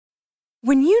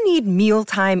When you need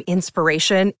mealtime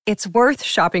inspiration, it's worth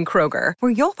shopping Kroger,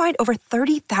 where you'll find over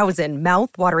 30,000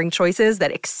 mouth-watering choices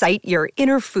that excite your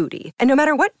inner foodie. And no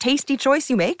matter what tasty choice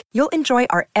you make, you'll enjoy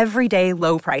our everyday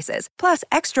low prices, plus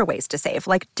extra ways to save,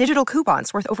 like digital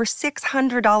coupons worth over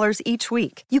 $600 each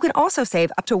week. You can also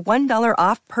save up to $1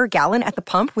 off per gallon at the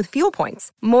pump with fuel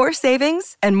points. More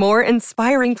savings and more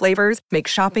inspiring flavors make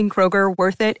shopping Kroger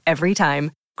worth it every time.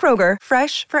 Kroger,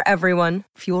 fresh for everyone.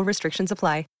 Fuel restrictions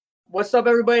apply. What's up,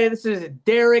 everybody? This is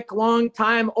Derrick,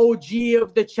 longtime OG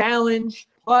of the challenge.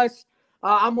 Plus,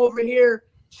 I'm over here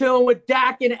chilling with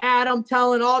Dak and Adam,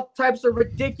 telling all types of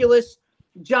ridiculous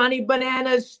Johnny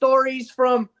Bananas stories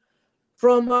from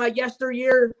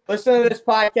yesteryear. Listen to this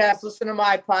podcast, listen to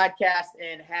my podcast,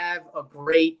 and have a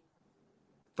great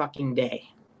fucking day.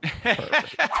 Hey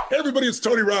everybody, it's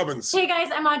Tony Robbins. Hey guys,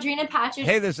 I'm Audrina Patridge.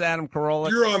 Hey, this is Adam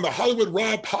Carolla. You're on the Hollywood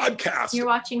Raw podcast. You're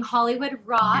watching Hollywood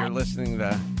Raw. You're listening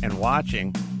to and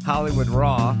watching Hollywood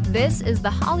Raw. This is the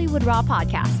Hollywood Raw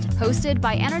podcast, hosted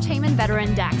by entertainment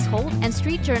veteran Dax Holt and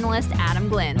street journalist Adam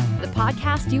Glynn. The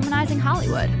podcast humanizing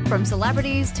Hollywood. From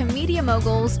celebrities to media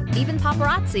moguls, even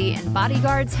paparazzi and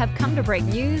bodyguards have come to break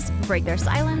news, break their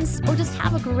silence, or just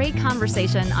have a great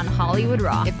conversation on Hollywood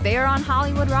Raw. If they're on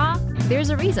Hollywood Raw, there's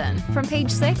a reason. From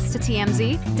Page 6 to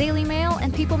TMZ, Daily Mail,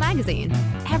 and People Magazine,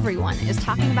 everyone is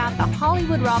talking about the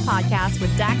Hollywood Raw podcast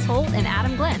with Dax Holt and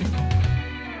Adam Glynn.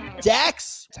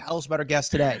 Dax, tell us about our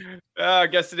guest today. Our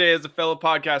guest today is a fellow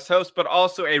podcast host, but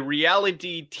also a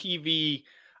reality TV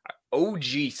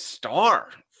OG star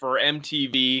for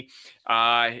MTV.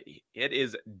 It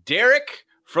is Derrick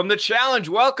from The Challenge.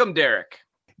 Welcome, Derrick.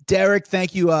 Derrick,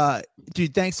 thank you.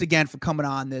 Dude, thanks again for coming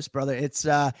on this, brother. It's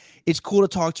cool to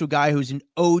talk to a guy who's an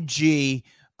OG,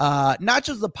 not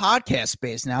just the podcast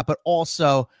space now, but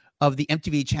also of the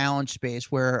MTV Challenge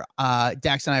space where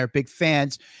Dax and I are big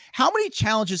fans. How many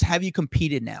challenges have you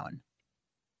competed now in?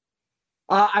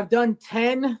 I've done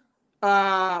 10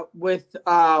 with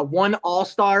one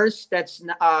All-Stars that's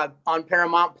on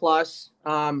Paramount Plus.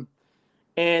 And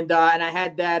I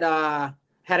had that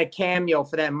had a cameo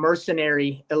for that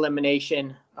mercenary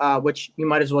elimination, which you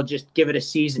might as well just give it a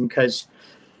season because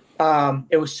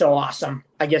it was so awesome,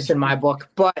 I guess, in my book.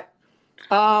 But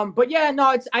yeah,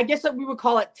 no, I guess that we would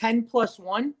call it 10 plus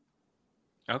 1.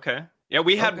 Okay. Yeah,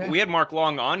 we had Mark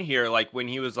Long on here, like when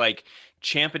he was like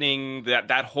championing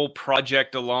that whole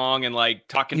project along and like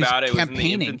talking about it. It was in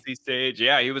the infancy stage.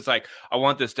 Yeah, he was like, I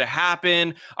want this to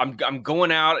happen. I'm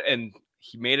going out, and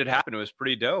he made it happen. It was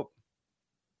pretty dope.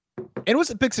 It was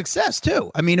a big success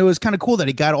too. I mean, it was kind of cool that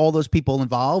he got all those people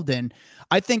involved. And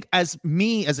I think as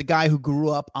a guy who grew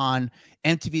up on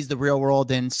MTV's The Real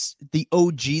World and the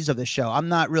OGs of the show, I'm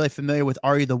not really familiar with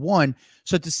Are You the One?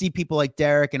 So to see people like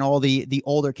Derrick and all the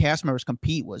older cast members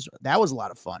compete was a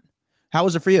lot of fun. How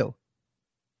was it for you?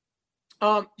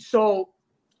 So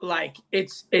like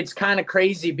it's kind of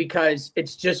crazy because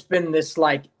it's just been this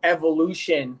like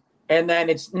evolution, and then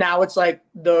it's like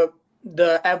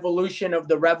the evolution of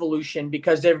the revolution,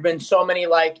 because there have been so many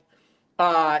like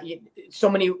so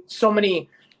many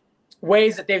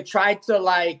ways that they've tried to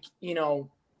like, you know,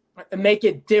 make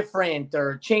it different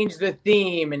or change the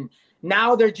theme, and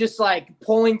now they're just like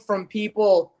pulling from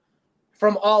people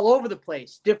from all over the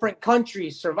place, different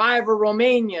countries, Survivor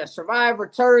Romania, Survivor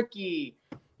Turkey,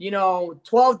 you know,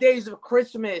 12 Days of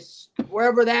Christmas,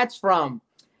 wherever that's from.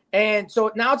 And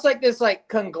so now it's like this like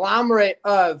conglomerate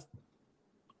of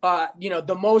you know,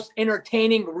 the most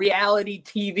entertaining reality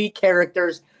TV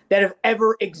characters that have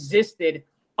ever existed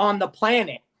on the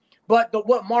planet. But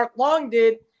what Mark Long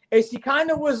did is he kind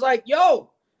of was like,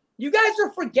 yo, you guys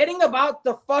are forgetting about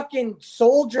the fucking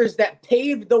soldiers that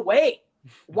paved the way.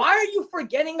 Why are you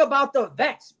forgetting about the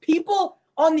vets? People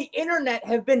on the internet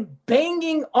have been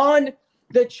banging on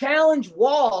the challenge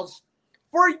walls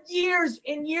for years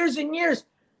and years and years.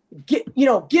 Give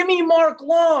me Mark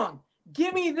Long.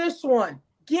 Give me this one.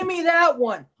 Give me that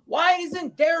one. Why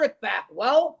isn't Derrick back?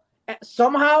 Well,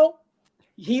 somehow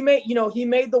he made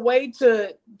the way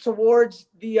towards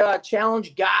the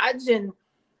challenge gods and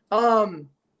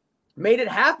made it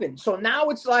happen. So now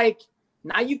it's like,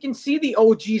 now you can see the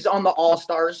OGs on the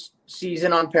All-Stars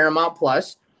season on Paramount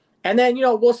Plus. And then, you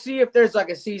know, we'll see if there's like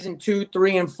a season 2,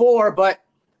 3, and 4, but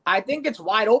I think it's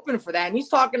wide open for that. And he's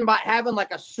talking about having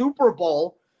like a Super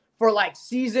Bowl for like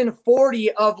season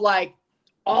 40 of like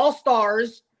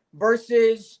All-Stars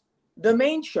versus the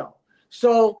main show.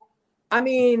 So, I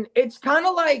mean, it's kind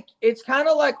of like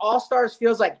All-Stars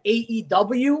feels like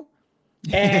AEW,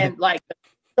 and like the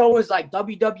show is like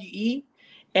WWE,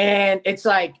 and it's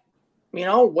like, you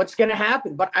know, what's going to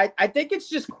happen? But I think it's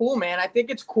just cool, man. I think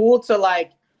it's cool to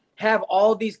like have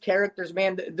all these characters,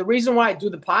 man. The reason why I do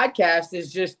the podcast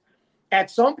is just at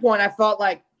some point I felt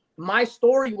like my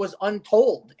story was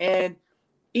untold, and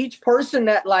each person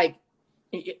that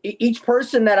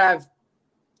I've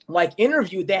like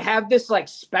interviewed, they have this like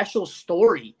special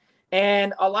story.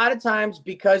 And a lot of times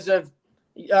because of,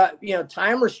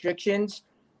 time restrictions,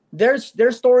 their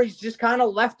stories just kind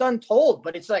of left untold,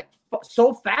 but it's like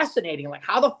so fascinating. Like,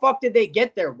 how the fuck did they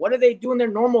get there? What do they do in their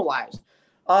normal lives?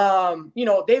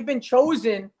 They've been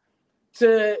chosen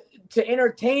to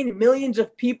entertain millions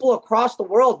of people across the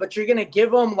world, but you're going to give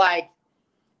them like,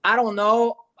 I don't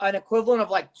know, an equivalent of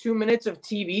like 2 minutes of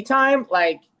TV time.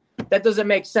 Like, that doesn't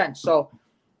make sense. So,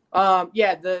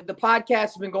 the podcast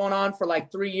has been going on for like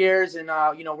 3 years, and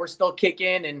we're still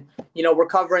kicking, and we're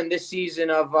covering this season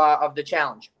of the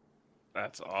challenge.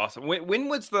 That's awesome. When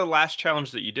was the last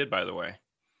challenge that you did, by the way?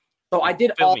 So I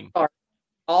did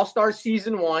All-Star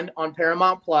season 1 on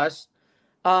Paramount Plus,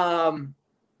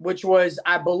 which was,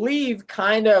 I believe,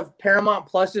 kind of Paramount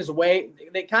Plus's way.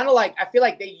 They kind of like, I feel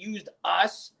like they used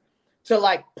us to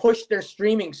like push their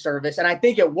streaming service, and I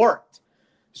think it worked.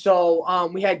 So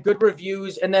we had good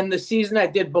reviews. And then the season I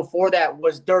did before that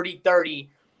was Dirty 30,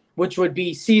 which would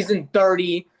be season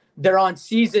 30. They're on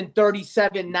season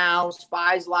 37 now,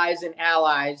 Spies, Lies, and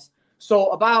Allies. So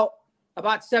about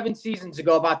 7 seasons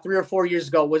ago, about 3 or 4 years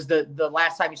ago, was the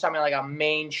last time you saw me on like a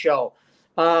main show.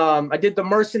 I did the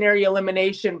Mercenary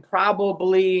Elimination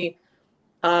probably,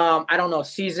 I don't know,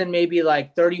 season maybe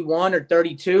like 31 or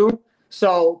 32.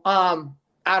 So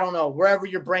I don't know, wherever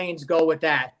your brains go with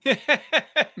that.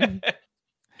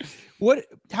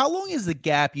 How long is the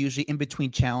gap usually in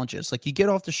between challenges? Like, you get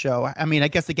off the show. I mean, I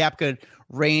guess the gap could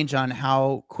range on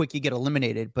how quick you get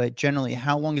eliminated, but generally,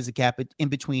 how long is the gap in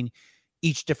between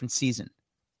each different season?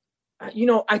 I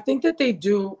think that they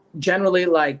do generally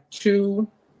like two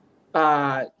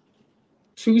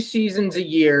seasons a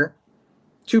year,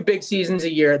 2 big seasons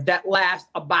a year that last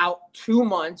about 2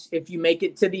 months if you make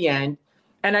it to the end.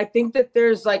 And I think that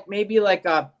there's like maybe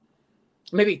a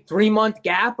 3-month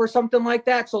gap or something like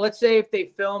that. So let's say if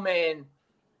they film in,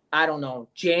 I don't know,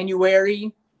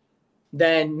 January,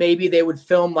 then maybe they would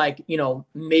film like,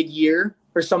 mid-year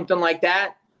or something like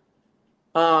that.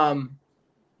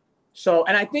 So,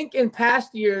 and I think in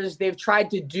past years they've tried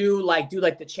to do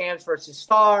the Champs versus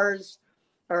Stars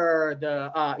or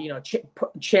the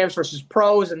Champs versus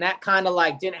Pros, and that kind of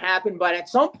like didn't happen. But at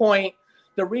some point,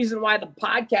 the reason why the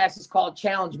podcast is called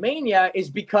Challenge Mania is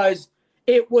because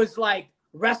it was like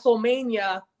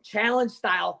WrestleMania challenge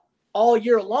style all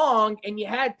year long, and you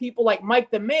had people like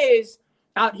Mike the Miz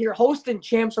out here hosting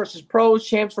Champs versus Pros,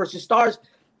 Champs versus Stars,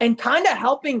 and kind of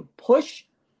helping push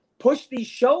these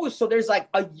shows. So there's like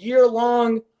a year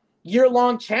long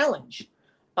challenge.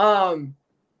 But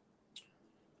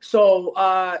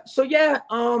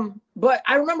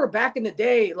I remember back in the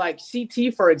day, like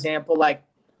CT, for example, like,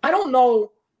 I don't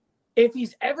know if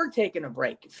he's ever taken a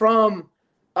break from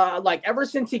ever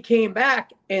since he came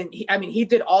back. And he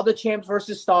did all the Champs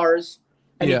versus Stars,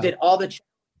 and he did all the,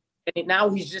 and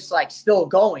now he's just like still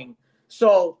going.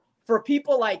 So for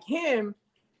people like him,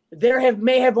 there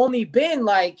may have only been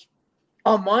like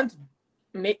a month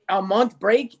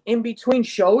break in between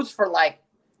shows for like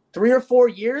 3 or 4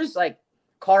 years, like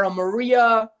Cara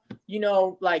Maria,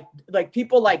 like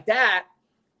people like that.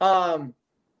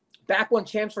 Back when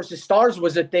Champs versus Stars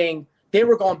was a thing, they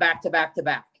were going back to back.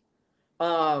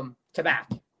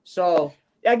 So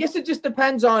I guess it just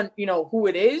depends on, who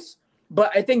it is.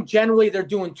 But I think generally they're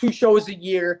doing 2 shows a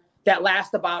year that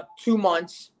last about 2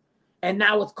 months. And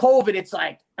now with COVID, it's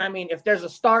like, if there's a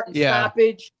start and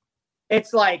stoppage,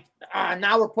 it's like,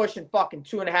 now we're pushing fucking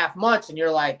 2.5 months. And you're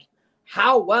like,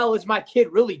 how well is my kid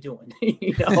really doing?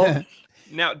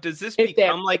 Now, does this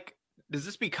become like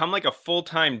a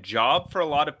full-time job for a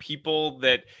lot of people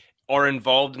that are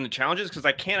involved in the challenges? Because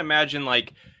I can't imagine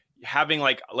like having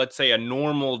like, let's say, a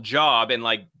normal job and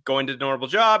like going to the normal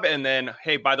job and then,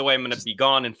 hey, by the way, I'm going to be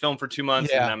gone and film for 2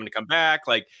 months and then I'm going to come back.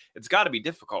 Like, it's got to be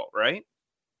difficult, right?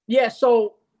 Yeah.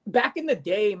 So back in the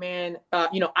day, man, I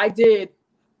did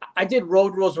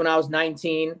Road Rules when I was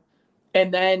 19,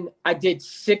 and then I did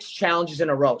 6 challenges in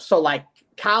a row. So like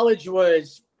college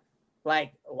was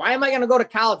like, why am I going to go to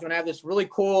college when I have this really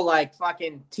cool, like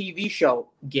fucking TV show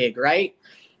gig, right?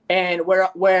 And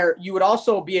where you would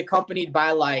also be accompanied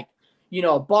by like,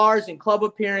 bars and club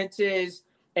appearances,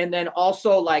 and then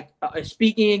also like a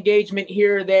speaking engagement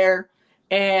here or there.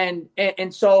 And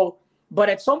so, but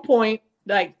at some point,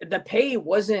 like the pay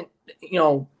wasn't, it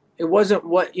wasn't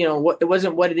what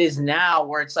it is now,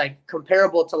 where it's like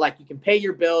comparable to like, you can pay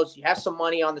your bills, you have some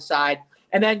money on the side,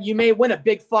 and then you may win a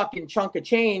big fucking chunk of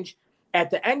change at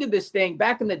the end of this thing,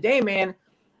 back in the day, man,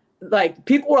 like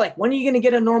people were like, when are you going to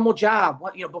get a normal job?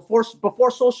 What, you know,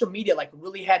 before social media, like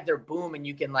really had their boom, and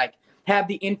you can like have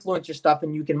the influencer stuff,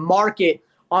 and you can market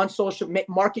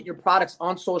your products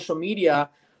on social media.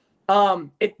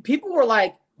 People were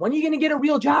like, when are you going to get a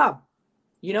real job?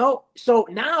 You know? So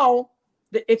now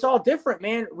it's all different,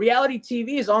 man. Reality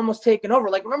TV is almost taken over.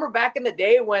 Like, remember back in the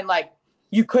day when like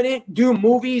you couldn't do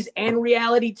movies and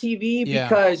reality TV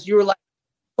because you were like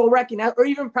so recognized, or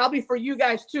even probably for you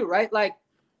guys too, right? Like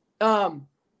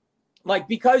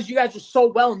because you guys are so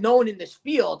well known in this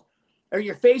field, or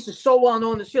your face is so well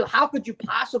known in this field, how could you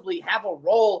possibly have a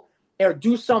role or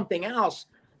do something else?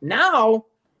 Now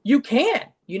you can,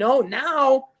 you know,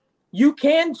 now you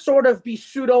can sort of be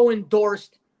pseudo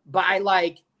endorsed by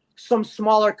like some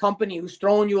smaller company who's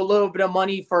throwing you a little bit of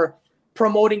money for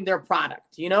promoting their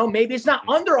product. You know, maybe it's not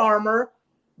Under Armour,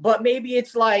 but maybe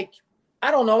it's like,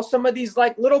 I don't know, some of these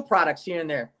like little products here and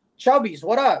there. Chubbies,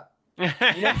 what up? You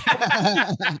know,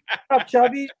 what up,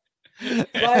 Chubbies?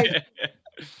 Like,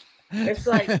 it's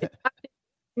like,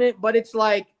 but it's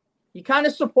like, you kind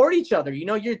of support each other, you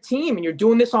know, your team, and you're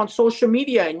doing this on social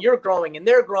media, and you're growing and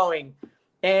they're growing.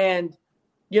 And,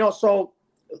 you know, so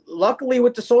luckily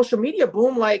with the social media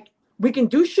boom, like we can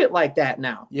do shit like that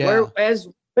now. Yeah. Whereas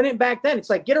back then, it's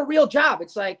like, get a real job.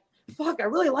 It's like, fuck, I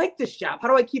really like this job. How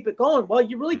do I keep it going? Well,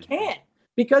 you really can't,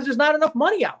 because there's not enough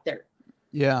money out there.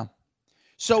 Yeah.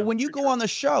 So when you go on the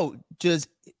show, do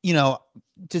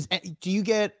you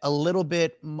get a little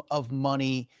bit of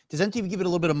money? Does MTV give it a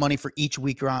little bit of money for each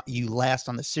week you last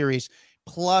on the series,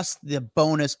 plus the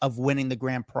bonus of winning the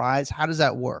grand prize? How does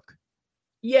that work?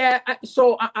 Yeah.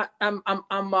 So I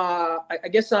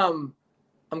guess I'm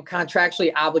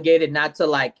contractually obligated not to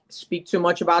like speak too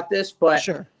much about this, but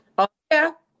sure.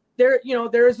 Yeah, there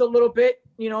is a little bit,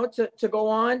 to go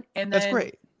on, and then, that's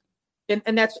great.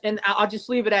 And I'll just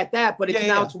leave it at that. But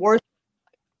it's worth,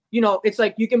 it's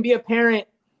like you can be a parent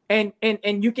and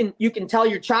you can tell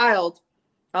your child,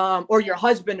 or your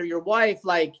husband or your wife,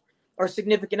 like, or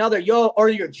significant other, or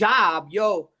your job,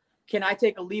 can I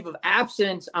take a leave of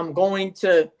absence? I'm going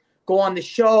to go on the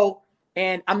show,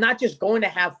 and I'm not just going to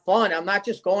have fun. I'm not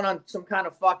just going on some kind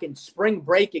of fucking spring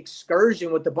break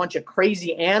excursion with a bunch of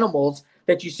crazy animals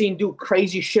that you seen do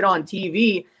crazy shit on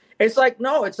TV. It's like,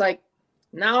 no, it's like,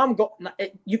 now I'm going,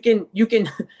 you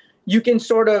can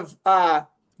sort of, I'm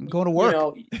going to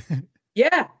work.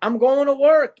 Yeah, I'm going to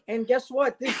work. And guess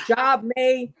what? This job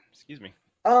may,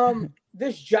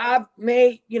 this job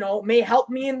may help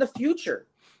me in the future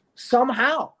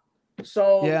somehow.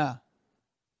 So yeah,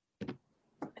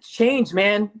 it's changed,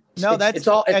 man.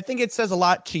 I think it says a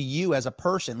lot to you as a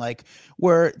person, like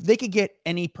where they could get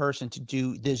any person to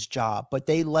do this job, but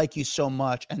they like you so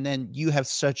much. And then you have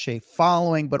such a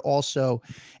following, but also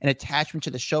an attachment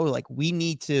to the show. Like, we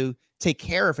need to take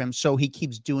care of him, so he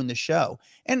keeps doing the show.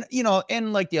 And,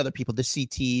 and like the other people, the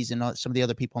CTs and some of the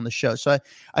other people on the show. So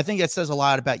I think that says a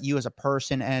lot about you as a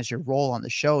person and as your role on the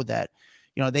show, that,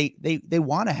 they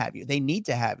want to have you. They need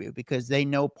to have you, because they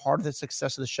know part of the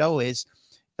success of the show is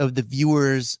of the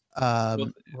viewers'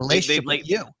 relationship with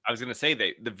you. I was going to say,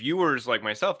 the viewers like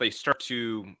myself, they start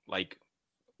to like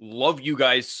love you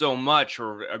guys so much,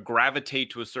 or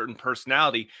gravitate to a certain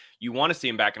personality. You want to see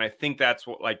him back. And I think that's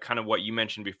what, like, kind of what you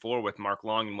mentioned before with Mark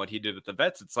Long and what he did with the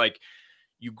vets. It's like,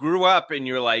 you grew up and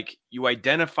you're like, you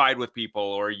identified with people,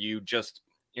 or you just,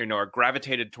 are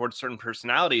gravitated towards certain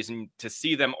personalities, and to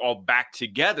see them all back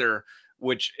together,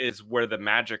 which is where the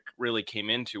magic really came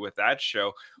into with that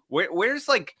show. Where's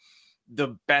like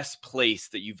the best place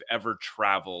that you've ever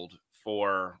traveled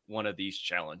for one of these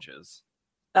challenges?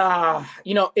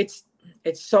 It's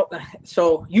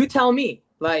so you tell me,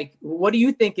 like, what do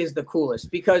you think is the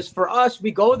coolest? Because for us,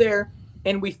 we go there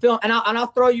and we film, and I'll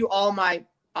throw you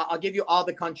I'll give you all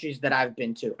the countries that I've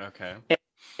been to. Okay.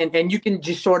 And you can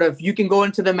just you can go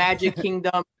into the Magic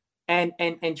Kingdom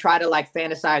and try to like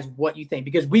fantasize what you think,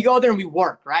 because we go there and we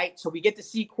work, right? So we get to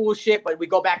see cool shit, but we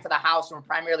go back to the house and we're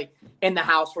primarily in the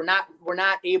house. We're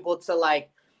not able to like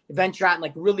venture out and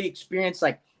like really experience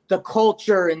like the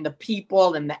culture and the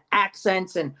people and the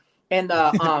accents and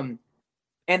the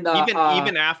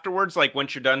even afterwards, like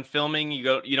once you're done filming,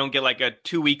 you don't get like a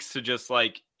 2 weeks to just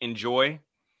like enjoy.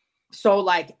 So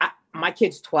like my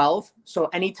kid's 12, so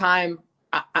anytime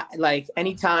I've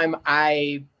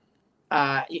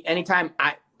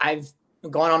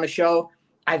gone on a show,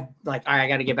 I've like, all right, I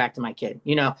got to get back to my kid.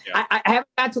 Yeah. I haven't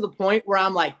got to the point where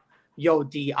I'm like, yo,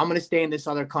 D, I'm going to stay in this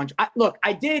other country.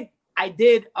 I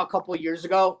did a couple of years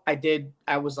ago.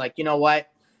 I was like, you know what?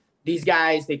 These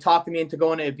guys, they talked me into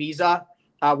going to Ibiza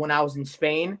when I was in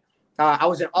Spain. I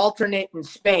was an alternate in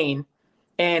Spain.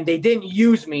 and they didn't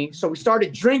use me. So we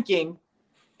started drinking,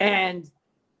 and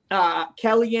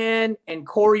Kellyanne and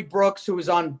Corey Brooks, who was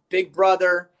on Big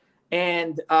Brother,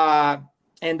 and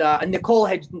Nicole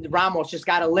Ramos just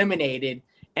got eliminated.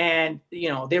 And,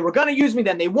 they were going to use me,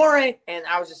 then they weren't. And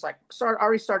I was just like,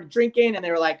 already started drinking, and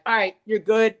they were like, all right, you're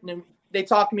good. And then they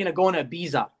talked me into going to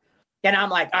Ibiza. And I'm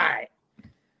like, all right.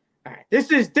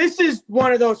 This is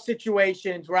one of those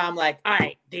situations where I'm like, all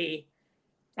right, D,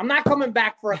 I'm not coming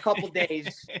back for a couple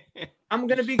days. I'm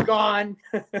going to be gone.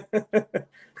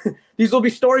 These will be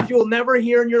stories you will never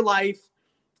hear in your life.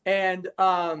 And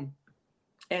so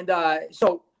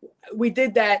we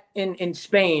did that in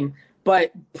Spain.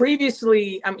 But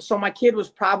previously, so my kid was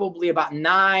probably about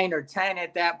 9 or 10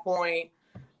 at that point.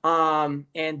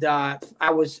 And I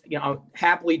was,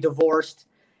 happily divorced.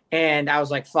 And I was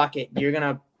like, fuck it. You're going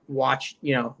to watch,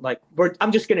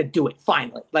 I'm just going to do it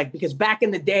finally. Because back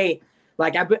in the day,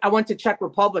 I went to Czech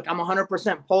Republic. I'm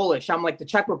 100% Polish. I'm like, the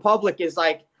Czech Republic is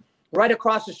right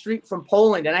across the street from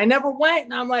Poland. And I never went.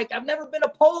 And I'm like, I've never been to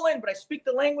Poland, but I speak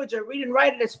the language. I read and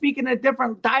write it. I speak in a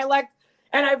different dialect.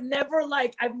 And I've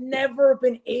never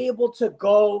been able to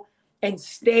go and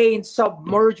stay and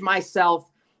submerge myself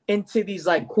into these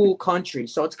cool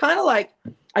countries. So it's kind of I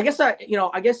guess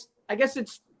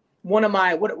it's one of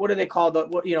my, what do they call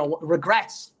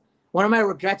regrets. One of my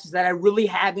regrets is that I really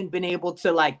haven't been able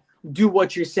to do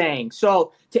what you're saying.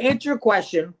 So to answer your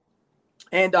question,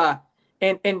 and I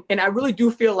really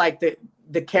do feel like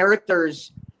the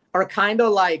characters are kind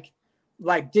of like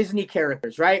Disney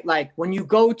characters, right? When you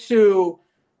go to,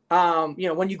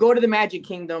 when you go to the Magic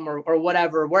Kingdom or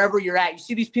whatever, wherever you're at, you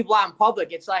see these people out in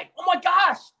public. It's like, oh my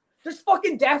gosh, there's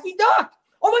fucking Daffy Duck.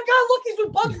 Oh my God, look, he's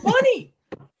with Bugs Bunny.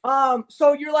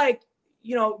 So you're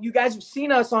you guys have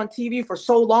seen us on TV for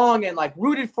so long and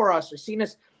rooted for us or seen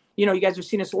us, you guys have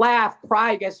seen us laugh,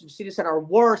 cry. You guys have seen us at our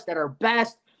worst, at our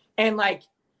best. And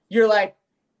you're like,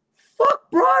 fuck,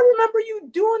 bro, I remember you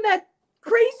doing that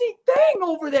crazy thing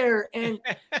over there. And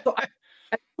so I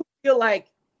feel like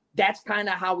that's kind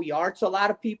of how we are to a lot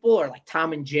of people, or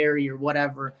Tom and Jerry or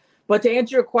whatever. But to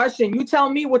answer your question, you tell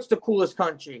me, what's the coolest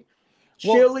country?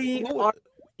 Chile.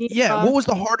 Yeah, what was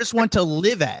the hardest one to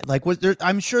live at? Was there?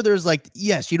 I'm sure there's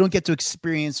yes, you don't get to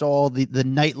experience all the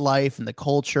nightlife and the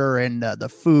culture and the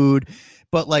food,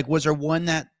 but was there one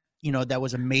that that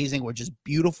was amazing, or just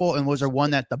beautiful, and was there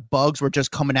one that the bugs were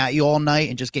just coming at you all night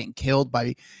and just getting killed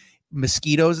by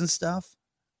mosquitoes and stuff?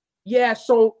 Yeah,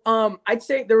 so I'd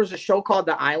say there was a show called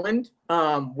The Island,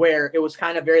 where it was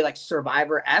kind of very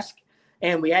Survivor-esque,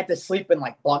 and we had to sleep in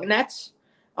bug nets.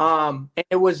 And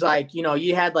it was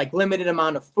you had limited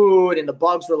amount of food, and the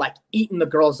bugs were eating the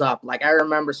girls up. I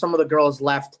remember some of the girls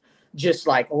left just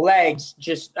legs,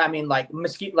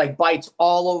 mosquito bites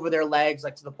all over their legs,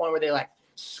 to the point where they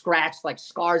scratched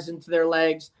scars into their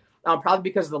legs. Probably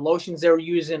because of the lotions they were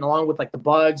using, along with the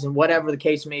bugs and whatever the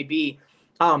case may be.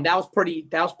 That was pretty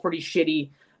shitty.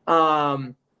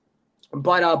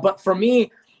 But for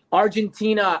me,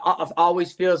 Argentina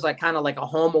always feels kind of a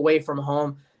home away from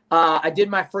home. I did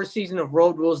my first season of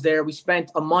Road Rules there. We spent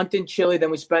a month in Chile,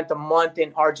 then we spent a month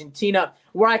in Argentina,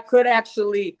 where I could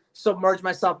actually submerge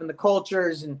myself in the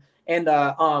cultures and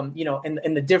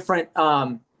the different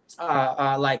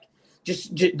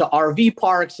just the RV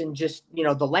parks and just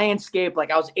the landscape. I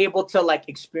was able to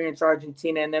experience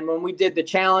Argentina. And then when we did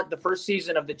the first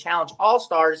season of the Challenge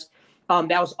All-Stars, that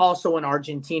was also in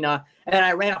Argentina. And then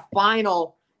I ran a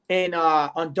final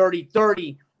on Dirty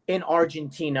 30 in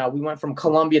Argentina. We went from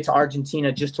Colombia to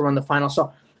Argentina just to run the final.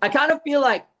 So I kind of feel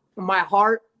my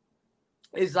heart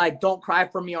is don't cry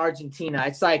for me, Argentina.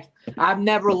 It's I've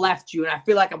never left you, and I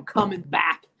feel I'm coming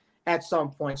back at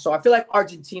some point. So I feel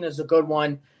Argentina is a good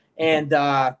one. And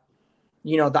the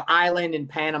island in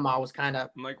Panama was kind of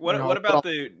what about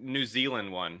the New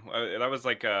Zealand one? That was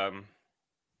was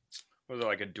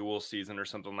it a dual season or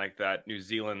something like that? New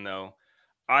Zealand, though,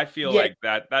 I feel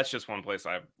that's just one place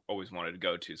I've always wanted to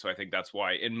go to. So I think that's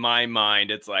why in my mind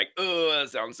it's oh, that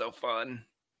sounds so fun.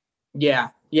 Yeah,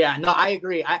 no, I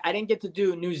agree. I didn't get to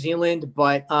do New Zealand,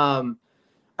 but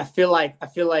I feel like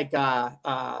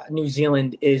New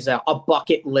Zealand is a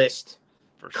bucket list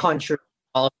country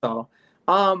also.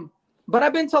 But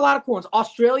I've been to a lot of cool ones.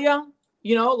 Australia,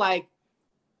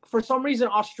 for some reason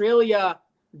Australia,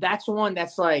 that's one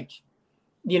that's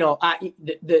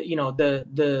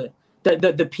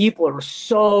the people are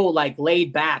so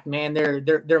laid back, man.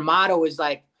 Their motto is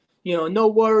no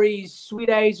worries, sweet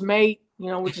A's, mate.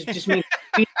 Which is just means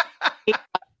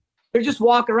they're just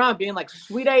walking around being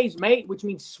sweet A's, mate, which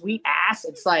means sweet ass.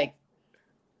 It's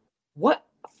what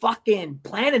fucking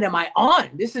planet am I on?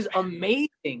 This is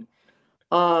amazing.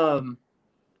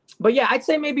 But yeah, I'd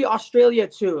say maybe Australia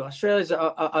too. Australia's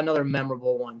another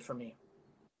memorable one for me.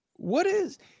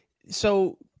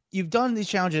 So you've done these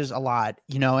challenges a lot,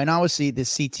 and obviously the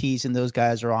CTs and those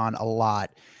guys are on a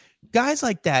lot. Guys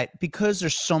like that, because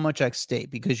there's so much at stake,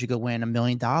 because you could win $1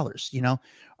 million,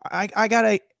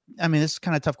 I mean, this is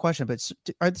kind of a tough question, but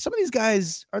are some of these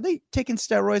guys, are they taking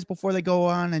steroids before they go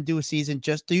on and do a season?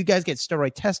 Do you guys get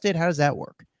steroid tested? How does that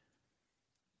work?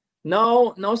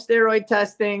 No steroid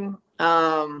testing.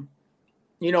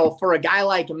 For a guy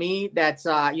like me that's,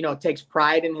 takes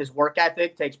pride in his work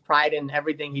ethic, takes pride in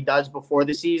everything he does before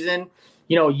the season,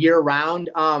 year round.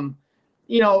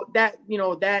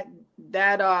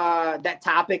 That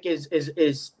topic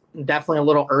is definitely a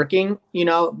little irking,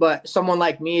 but someone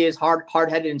like me, as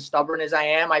hard-headed and stubborn as I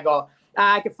am, I go,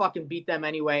 I could fucking beat them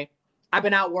anyway. I've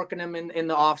been out working them in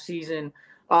the off season.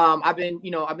 I've been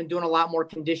doing a lot more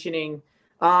conditioning.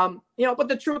 But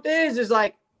the truth is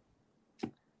like,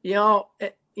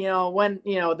 when,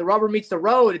 the rubber meets the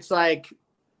road, it's like,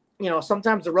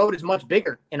 sometimes the road is much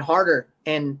bigger and harder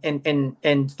and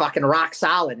fucking rock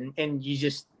solid. And you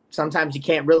just, sometimes you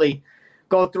can't really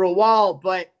go through a wall,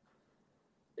 but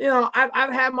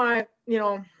I've had my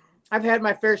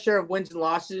fair share of wins and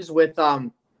losses with,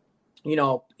 people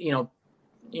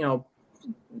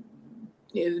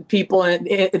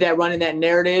that run in that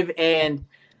narrative. And,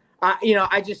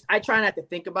 I try not to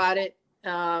think about it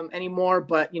anymore.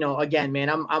 But, again, man,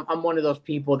 I'm one of those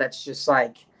people that's just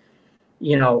like,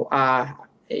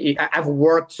 I've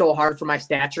worked so hard for my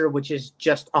stature, which is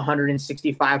just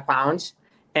 165 pounds.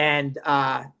 And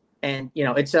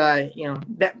it's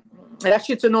that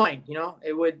shit's annoying. You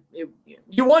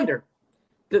wonder.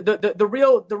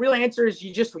 The real answer is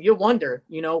you wonder,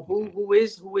 who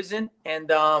is, who isn't.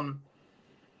 And,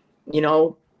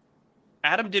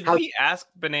 Adam, did we ask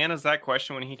Bananas that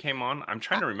question when he came on? I'm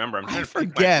trying to remember. I'm trying to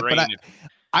forget, but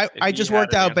I just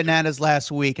worked out Bananas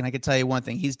last week, and I can tell you one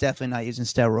thing: he's definitely not using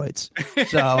steroids.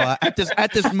 So at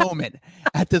this moment,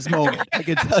 I can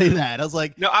tell you that. I was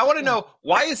like, no, I want to know,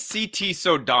 why is CT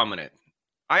so dominant?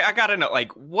 I gotta know,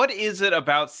 like, what is it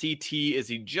about CT? Is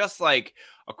he just like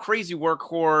a crazy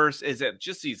workhorse? Is it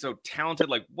just he's so talented?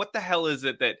 Like, what the hell is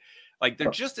it that, like, there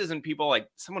just isn't people like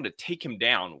someone to take him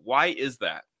down? Why is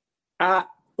that?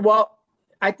 Well,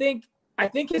 I think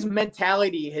his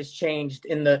mentality has changed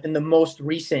in the most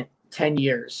recent 10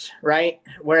 years, right?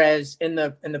 Whereas in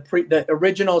the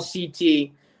original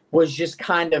CT was just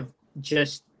kind of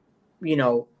just,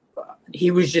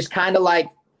 he was just kind of like,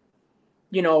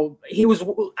 I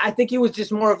think he was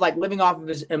just more of like living off of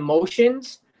his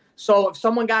emotions. So if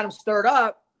someone got him stirred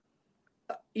up,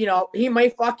 he may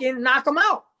fucking knock him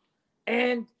out.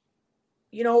 And,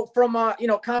 from a,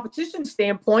 competition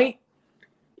standpoint,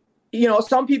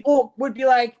 some people would be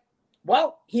like,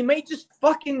 well, he may just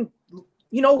fucking,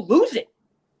 lose it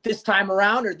this time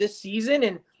around or this season.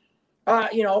 And,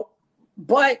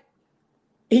 but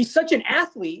he's such an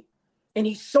athlete and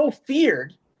he's so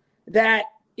feared that,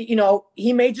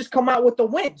 he may just come out with the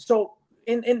win. So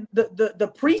in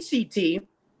the pre-CT,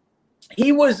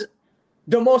 he was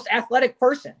the most athletic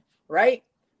person, right?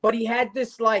 But he had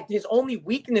this, like, his only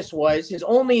weakness was his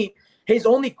only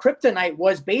kryptonite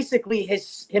was basically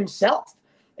himself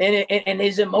and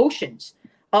his emotions.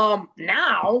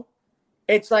 Now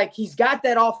it's like he's got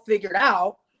that all figured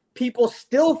out. People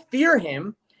still fear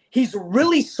him. He's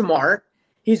really smart.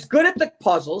 He's good at the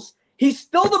puzzles. He's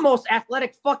still the most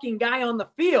athletic fucking guy on the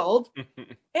field.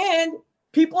 And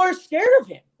people are scared of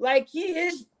him. Like, he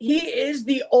is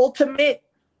the ultimate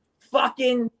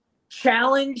fucking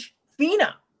challenge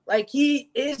phenom. Like,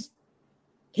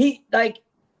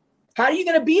 how are you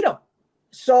going to beat him?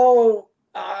 So,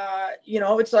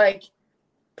 it's like,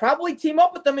 probably team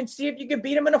up with them and see if you can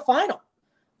beat him in a final.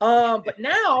 But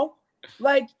now,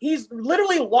 like, he's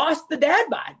literally lost the dad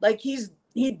bod. Like,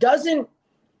 he doesn't,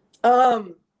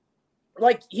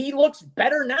 like, he looks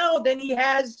better now than he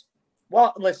has.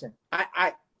 Well, listen,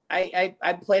 I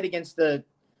played against the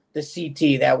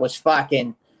CT that was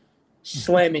fucking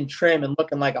slim and trim and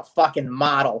looking like a fucking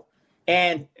model.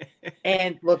 And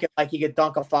looking like he could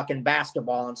dunk a fucking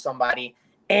basketball on somebody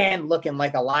and looking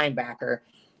like a linebacker.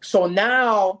 So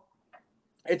now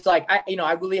it's like,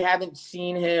 I really haven't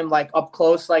seen him like up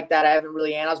close like that. I haven't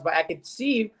really analyzed, but I could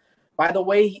see by the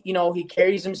way, he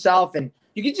carries himself, and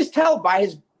you could just tell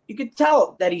you could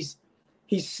tell that he's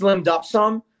slimmed up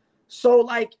some. So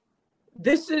like,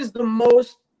 this is the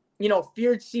most,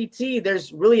 feared CT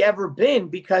there's really ever been,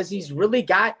 because he's really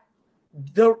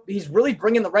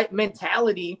bringing the right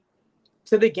mentality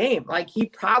to the game. Like, he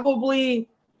probably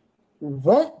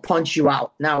won't punch you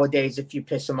out nowadays if you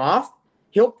piss him off.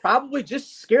 He'll probably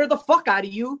just scare the fuck out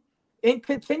of you and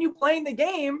continue playing the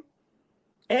game.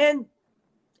 And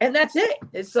that's it.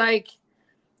 It's like,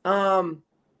 and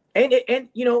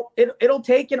you know, it'll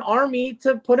take an army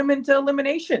to put him into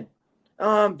elimination.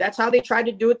 That's how they tried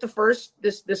to do it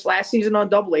this last season on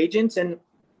Double Agents. And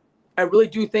I really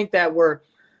do think that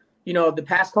you know, the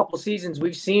past couple seasons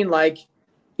we've seen, like,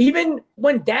 even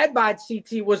when Dad Bod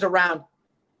CT was around,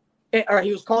 or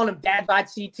he was calling him Dad Bod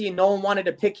CT, and no one wanted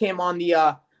to pick him on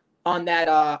that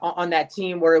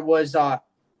team where it was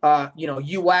you know,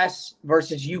 US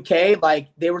versus UK. Like,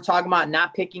 they were talking about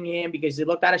not picking him because he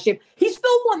looked out of shape. He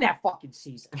still won that fucking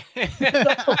season. So,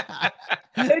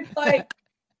 it's like,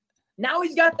 now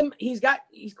he's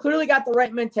clearly got the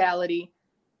right mentality.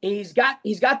 He's got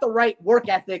the right work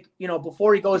ethic, you know,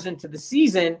 before he goes into the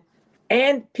season,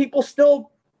 and people still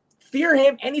fear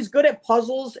him, and he's good at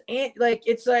puzzles. And like,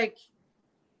 it's like,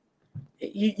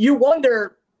 you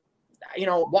wonder, you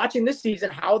know, watching this season,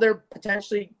 how they're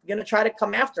potentially going to try to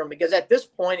come after him, because at this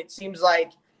point it seems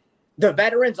like the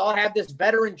veterans all have this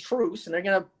veteran truce, and they're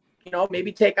going to, you know,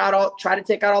 maybe try to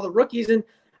take out all the rookies. And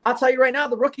I'll tell you right now,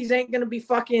 the rookies ain't going to be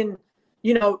fucking,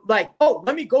 you know, like, oh,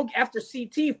 let me go after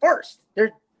CT first.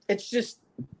 It's just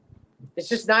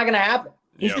not going to happen.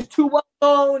 He's just too well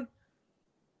known.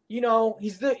 You know,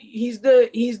 he's the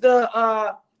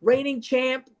reigning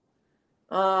champ.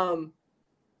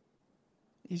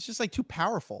 He's just like too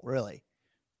powerful, really,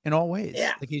 in all ways.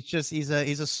 Yeah. Like, he's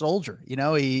a soldier, you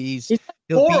know. He'll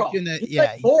Goro. beat you in the, He's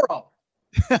like Goro.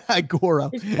 Goro.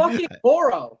 He's fucking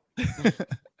Goro.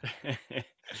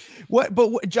 What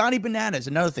Johnny Bananas,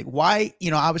 another thing. Why,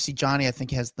 you know, obviously Johnny, I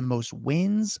think, has the most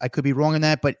wins. I could be wrong on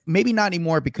that, but maybe not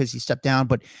anymore because he stepped down,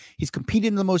 but he's competed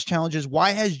in the most challenges.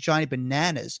 Why has Johnny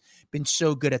Bananas been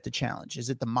so good at the challenge? Is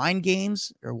it the mind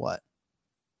games or what?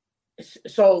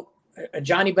 So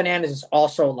Johnny Bananas is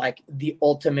also like the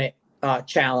ultimate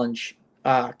challenge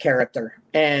character.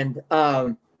 And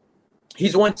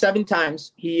he's won 7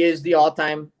 times. He is the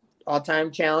all-time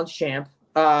challenge champ.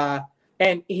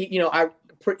 And he, you know,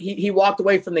 he walked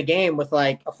away from the game with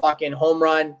like a fucking home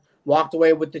run, walked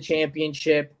away with the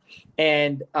championship,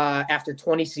 and after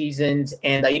 20 seasons.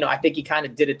 And, you know, I think he kind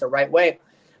of did it the right way.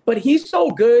 But he's so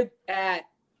good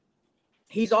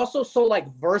he's also so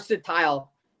like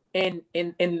versatile in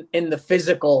the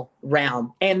physical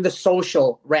realm and the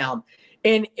social realm.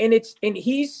 And it's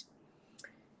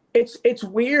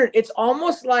weird. It's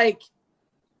almost like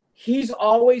he's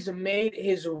always made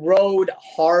his road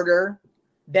harder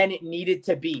than it needed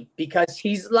to be, because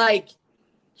he's like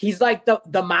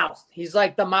the mouth. He's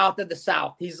like the mouth of the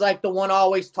South. He's like the one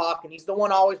always talking. He's the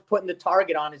one always putting the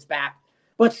target on his back.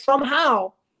 But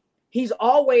somehow he's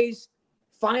always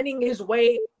finding his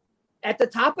way at the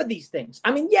top of these things.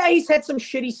 I mean, yeah, he's had some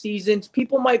shitty seasons.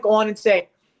 People might go on and say,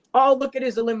 oh, look at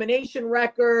his elimination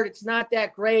record. It's not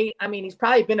that great. I mean, he's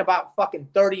probably been about fucking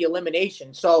 30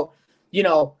 eliminations. So, you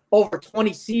know, over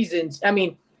 20 seasons. I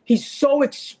mean, he's so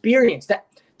experienced.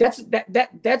 That's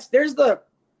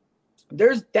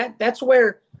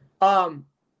where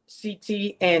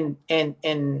CT and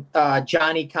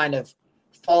Johnny kind of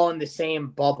fall in the same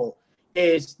bubble,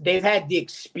 is they've had the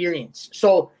experience.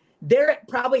 So they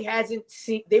probably haven't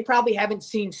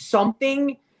seen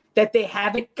something that they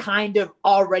haven't kind of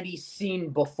already seen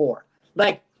before.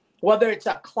 Like, whether it's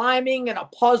a climbing and a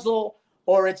puzzle,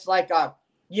 or it's like a,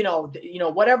 you know,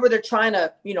 whatever they're trying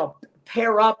to, you know,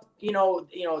 pair up,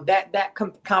 that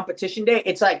competition day.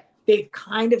 It's like they've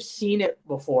kind of seen it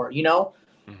before, you know?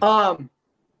 Mm-hmm.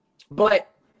 But,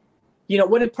 you know,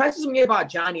 what impresses me about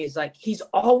Johnny is like, he's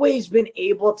always been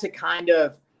able to kind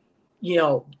of, you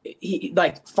know, he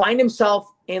like find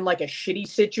himself in like a shitty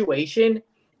situation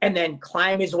and then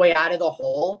climb his way out of the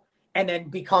hole and then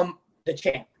become the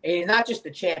champ. And not just the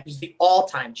champ, he's the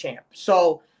all-time champ.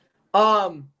 So,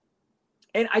 and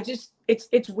I just,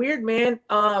 it's weird, man.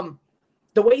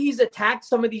 The way he's attacked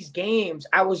some of these games,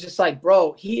 I was just like,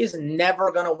 bro, he is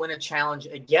never going to win a challenge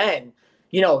again.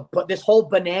 You know, but this whole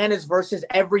bananas versus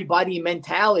everybody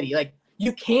mentality, like,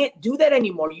 you can't do that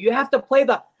anymore. You have to play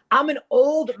the I'm an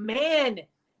old man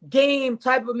game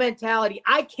type of mentality.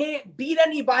 I can't beat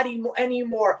anybody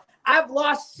anymore. I've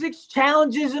lost 6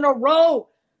 challenges in a row.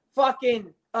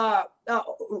 Fucking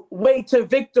way to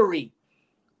victory.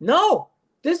 No,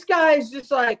 this guy is just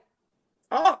like,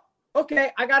 oh,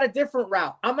 okay, I got a different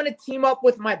route. I'm going to team up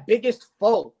with my biggest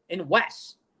foe in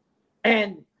Wes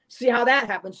and see how that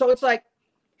happens. So it's like,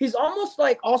 he's almost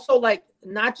like also like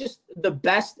not just the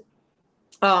best.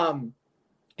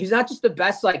 He's not just the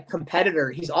best like competitor.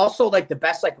 He's also like the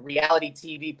best like reality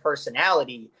TV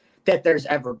personality that there's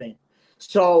ever been.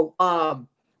 So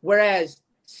whereas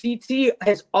CT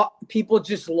has people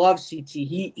just love CT.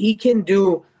 He can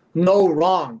do no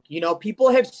wrong. You know,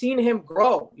 people have seen him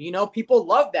grow. You know, people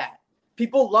love that.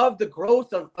 People love the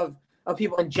growth of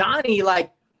people. And Johnny,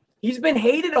 like, he's been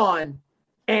hated on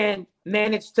and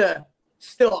managed to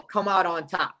still come out on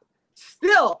top.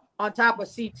 Still on top of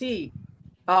CT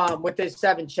with his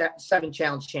seven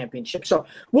challenge championship. So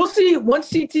we'll see.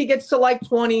 Once CT gets to like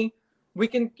 20, we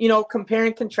can, you know, compare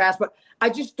and contrast. But I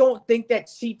just don't think that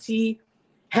CT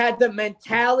had the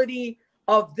mentality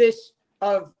of this,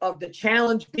 of the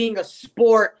challenge being a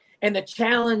sport and the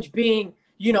challenge being,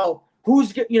 you know,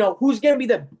 who's going to be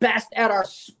the best at our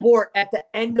sport at the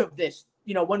end of this.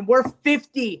 You know, when we're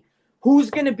 50, who's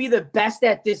going to be the best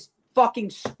at this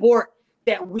fucking sport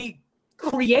that we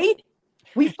created?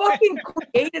 We fucking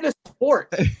created a sport.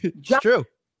 It's true.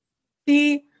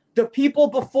 The people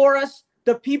before us,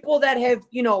 the people that have,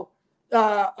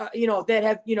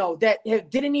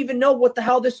 didn't even know what the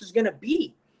hell this was going to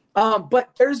be.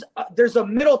 But there's a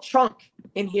middle chunk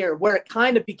in here where it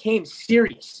kind of became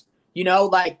serious, you know,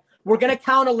 like we're going to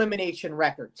count elimination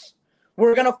records.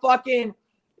 We're going to fucking,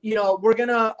 we're going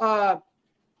to,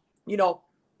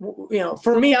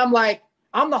 for me, I'm like,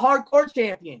 I'm the hardcore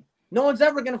champion. No one's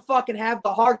ever going to fucking have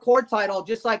the hardcore title,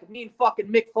 just like me and fucking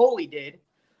Mick Foley did.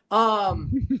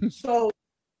 So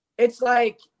it's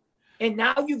like, and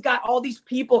now you've got all these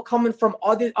people coming from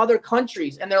other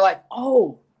countries and they're like,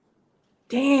 oh,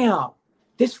 damn,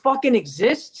 this fucking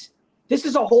exists. This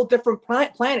is a whole different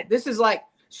planet. This is like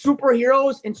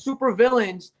superheroes and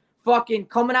supervillains fucking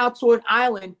coming out to an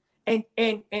island and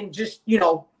just,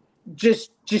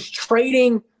 just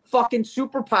trading fucking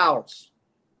superpowers.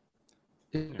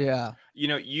 Yeah. You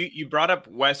know, you brought up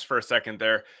Wes for a second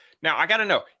there. Now I got to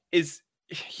know,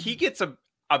 he gets a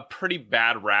pretty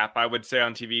bad rap, I would say,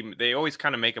 on TV. They always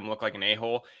kind of make him look like an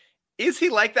a-hole. Is he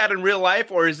like that in real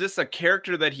life, or is this a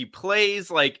character that he plays?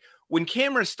 Like, when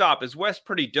cameras stop, is Wes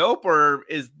pretty dope, or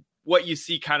is what you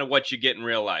see kind of what you get in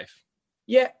real life?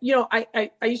 Yeah, I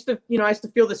used to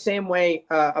feel the same way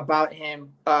about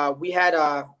him. We had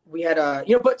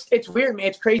but it's weird, man.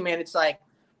 It's crazy, man. It's like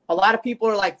a lot of people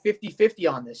are like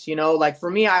 50-50 on this, like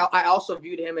for me, I also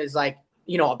viewed him as like,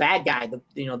 a bad guy,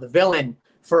 the villain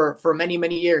for many,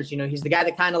 many years. He's the guy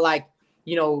that kind of like,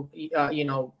 he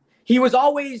was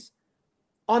always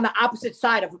on the opposite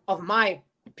side of my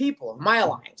people, of my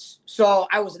alliance. So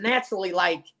I was naturally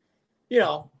like, he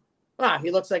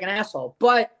looks like an asshole.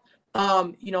 But,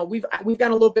 we've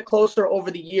gotten a little bit closer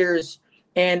over the years.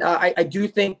 And I do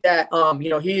think that,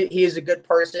 he is a good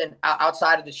person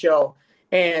outside of the show.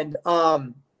 And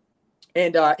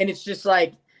it's just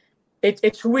like,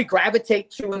 it's who we gravitate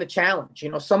to in the challenge.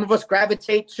 Some of us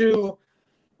gravitate to,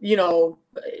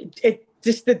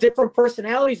 just the different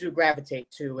personalities we gravitate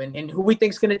to and who we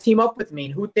think is going to team up with me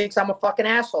and who thinks I'm a fucking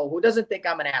asshole, who doesn't think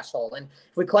I'm an asshole. And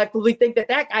if we collectively think that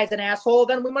guy's an asshole,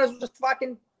 then we might as well just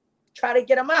fucking try to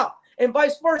get him out and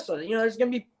vice versa. There's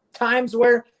going to be times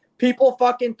where people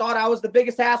fucking thought I was the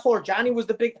biggest asshole or Johnny was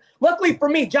the big. Luckily for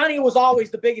me, Johnny was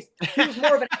always the biggest. He was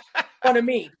more of an asshole than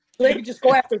me. So they could just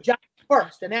go after Johnny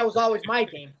first. And that was always my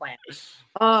game plan.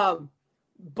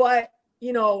 But,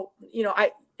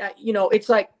 it's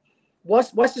like,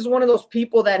 Wes is one of those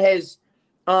people that has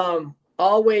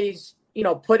always,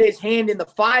 put his hand in the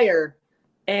fire,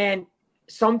 and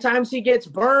sometimes he gets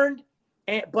burned,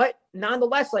 but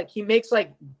nonetheless, like he makes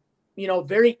like,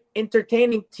 very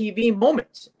entertaining TV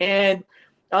moments. And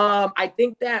I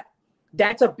think that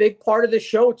that's a big part of the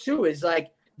show too, is like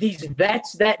these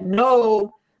vets that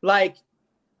know, like,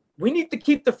 we need to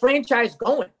keep the franchise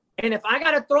going. And if I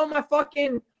got to throw my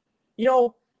fucking,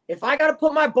 if I got to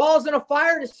put my balls in a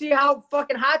fire to see how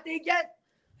fucking hot they get,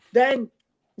 then,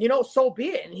 so be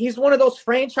it. And he's one of those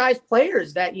franchise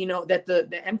players that, that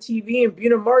the MTV and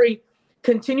Buna Murray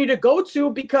continue to go to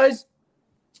because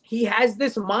he has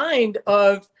this mind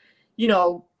of,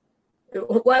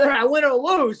 whether I win or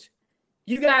lose,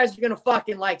 you guys are going to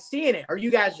fucking like seeing it or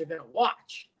you guys are going to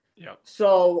watch. Yeah.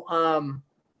 So,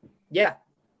 yeah.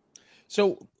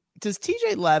 So does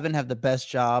TJ Lavin have the best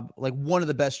job, like one of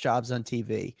the best jobs on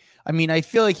TV? I mean, I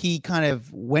feel like he kind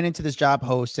of went into this job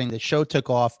hosting, the show took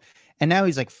off, and now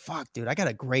he's like, fuck, dude, I got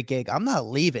a great gig. I'm not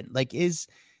leaving. Like, is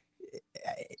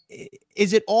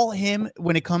it all him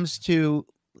when it comes to,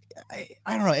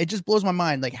 I don't know. It just blows my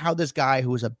mind. Like how this guy who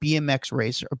was a BMX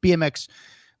racer or BMX,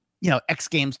 X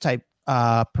Games type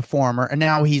performer, and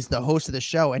now he's the host of the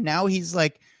show. And now he's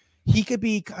like, he could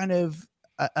be kind of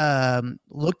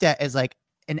looked at as like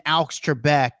an Alex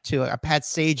Trebek to a Pat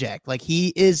Sajak. Like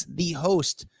he is the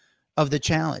host of the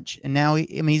challenge. And now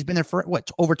he's been there for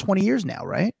over 20 years now,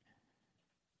 right?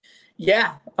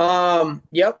 Yeah.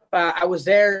 Yep. I was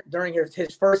there during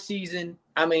his first season.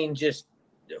 I mean, just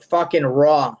fucking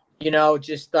raw.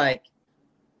 just like,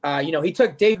 he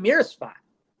took Dave Mirra's spot.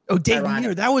 Oh, Dave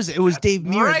Mirra. It was Dave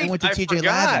Mirra. Right. They went to TJ Lavin.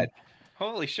 Lavin.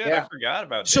 Holy shit, I forgot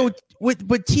about that. So with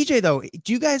TJ though,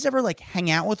 do you guys ever like hang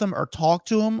out with him or talk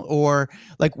to him, or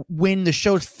like when the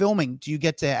show's filming, do you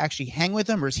get to actually hang with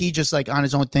him, or is he just like on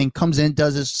his own thing, comes in,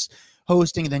 does his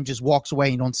hosting, and then just walks away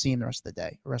and you don't see him the rest of the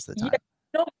time?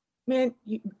 Yeah, man,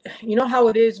 you know how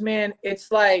it is, man.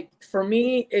 It's like, for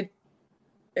me,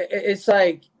 it's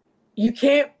like you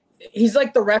can't. He's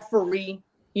like the referee.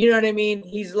 You know what I mean?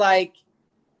 He's like,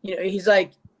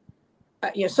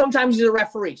 sometimes he's a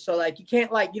referee. So like, you can't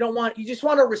you just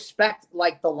want to respect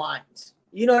like the lines.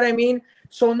 You know what I mean?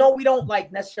 So no, we don't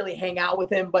like necessarily hang out with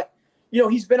him, but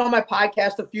he's been on my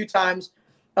podcast a few times.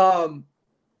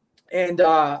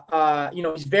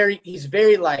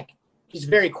 He's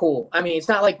very cool. I mean, it's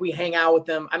not like we hang out with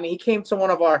him. I mean, he came to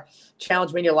one of our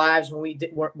Challenge Mania lives when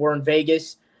we're in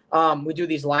Vegas. We do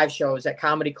these live shows at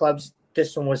comedy clubs.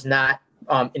 This one was not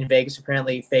in Vegas.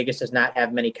 Apparently, Vegas does not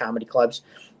have many comedy clubs.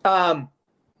 I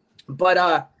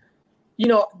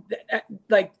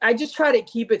just try to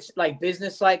keep it like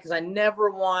business-like, because I never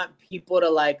want people to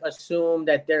like assume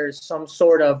that there's some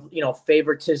sort of,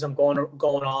 favoritism going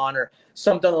on or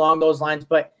something along those lines.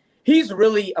 But he's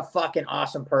really a fucking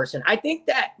awesome person. I think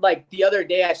that like the other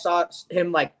day I saw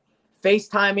him like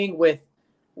FaceTiming with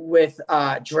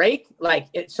Drake, like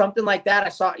it's something like that. I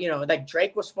saw, like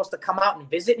Drake was supposed to come out and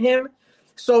visit him.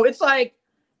 So it's like,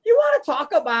 you want to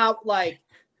talk about like,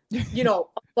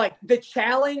 like the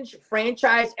Challenge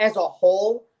franchise as a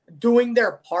whole doing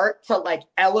their part to like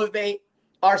elevate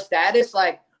our status.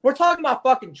 Like, we're talking about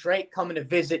fucking Drake coming to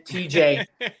visit TJ,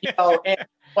 and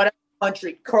whatever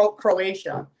country,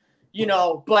 Croatia,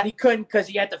 but he couldn't because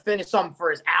he had to finish something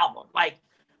for his album. Like,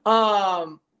 I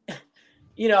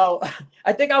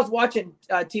think I was watching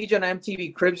TJ on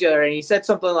MTV Cribs the other day, and he said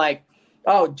something like,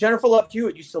 "Oh, Jennifer Love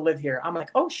Hewitt used to live here." I'm like,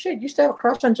 "Oh shit, you used to have a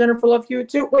crush on Jennifer Love Hewitt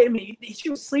too?" Wait a minute, she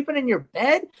was sleeping in your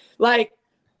bed? Like,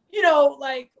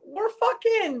 like we're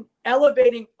fucking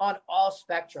elevating on all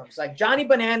spectrums. Like Johnny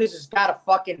Bananas has got a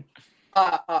fucking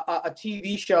a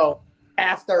TV show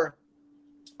after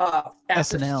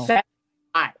SNL. Saturday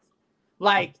Night.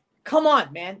 Like, come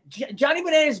on, man. Johnny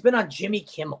Bananas has been on Jimmy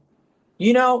Kimmel.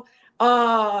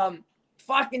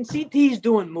 Fucking CT's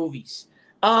doing movies.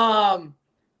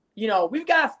 We've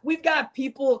got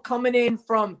people coming in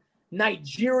from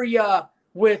Nigeria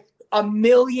with 1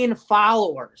 million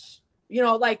followers.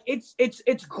 Like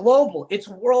it's global, it's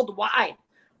worldwide.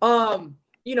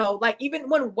 Like even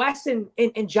when Wes and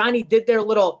Johnny did their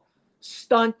little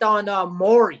stunt on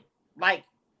Maury, like,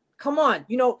 come on,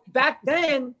 back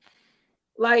then,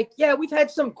 like, yeah, we've had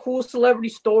some cool celebrity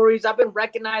stories. I've been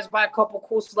recognized by a couple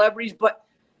cool celebrities, but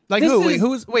like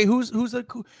who's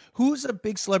a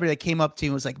big celebrity that came up to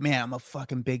you and was like, man, I'm a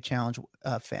fucking big Challenge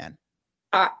fan?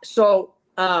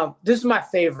 This is my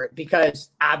favorite because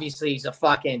obviously he's a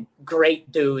fucking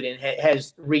great dude and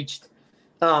has reached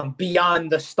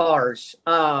beyond the stars.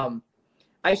 I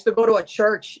used to go to a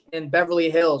church in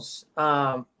Beverly Hills.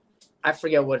 I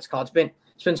forget what it's called.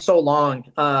 It's been so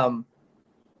long.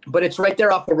 But it's right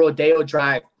there off of Rodeo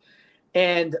Drive.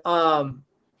 And I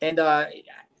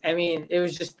mean, it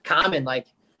was just common. Like,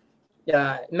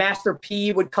 Master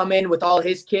P would come in with all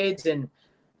his kids, and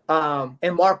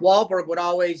Mark Wahlberg would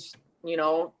always,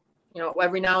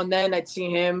 every now and then I'd see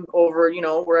him over,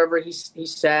 wherever he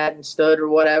sat and stood or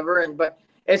whatever. But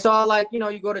it's all like,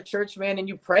 you go to church, man, and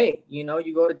you pray. You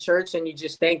go to church and you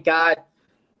just thank God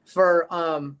for,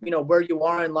 where you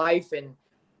are in life. And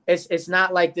it's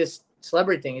not like this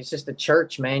celebrity thing. It's just a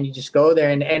church, man. You just go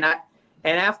there.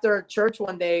 And after church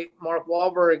one day, Mark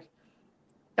Wahlberg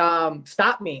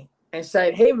stopped me and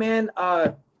said, "Hey, man,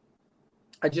 I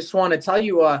just want to tell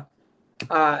you, I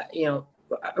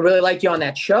really like you on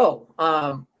that show."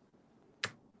 I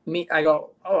go,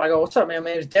 "What's up, man?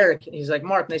 My name is Derrick." And he's like,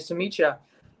 "Mark, nice to meet you."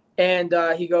 And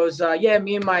he goes, "Yeah,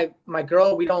 me and my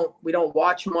girl, we don't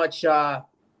watch much.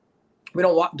 We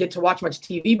don't get to watch much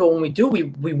TV, but when we do,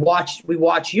 we watch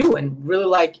you and really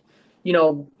like,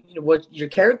 what your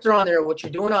character on there, what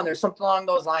you're doing on there, something along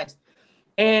those lines."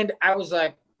 And I was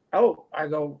like, "Oh," I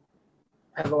go,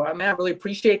 I mean, I really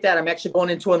appreciate that. I'm actually going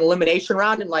into an elimination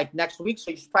round in like next week,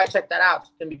 so you should probably check that out.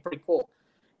 It's gonna be pretty cool.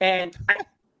 And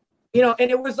and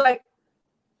it was like,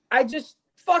 I just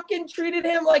fucking treated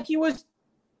him like he was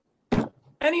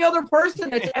any other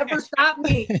person that's ever stopped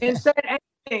me and said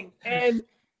anything. And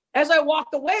as I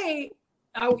walked away,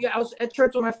 I was at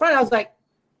church with my friend. I was like,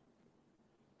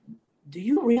 "Do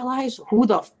you realize who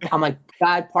the?" I'm like,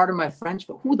 "God, pardon my French,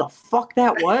 but who the fuck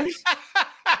that was?"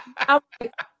 I'm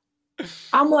like,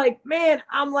 I'm like, man,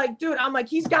 dude,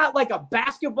 he's got like a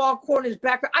basketball court in his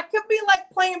background. I could be like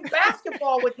playing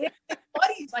basketball with him and his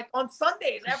buddies like on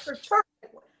Sundays after church.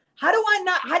 How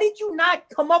did you not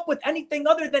come up with anything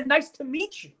other than nice to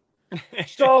meet you?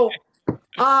 So,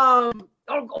 I'll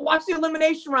go watch the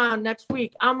elimination round next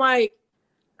week. I'm like,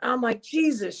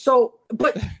 Jesus. So,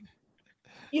 but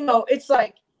it's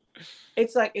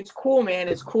cool, man.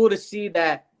 It's cool to see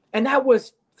that. And that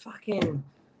was fucking,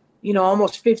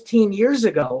 almost 15 years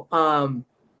ago.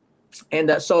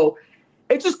 So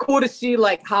it's just cool to see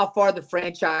like how far the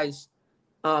franchise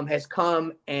has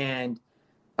come, and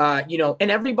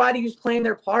and everybody who's playing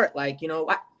their part. Like,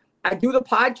 I do the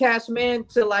podcast, man,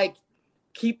 to like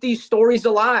keep these stories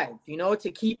alive,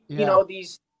 to keep,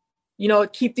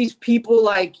 keep these people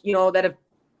like, that have,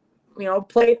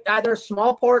 played either a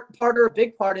small part or a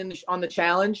big part on the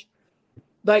challenge.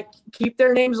 Like, keep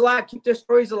their names alive, keep their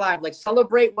stories alive, like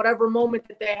celebrate whatever moment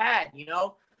that they had,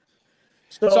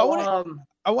 So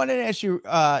I wanted to ask you,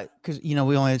 because we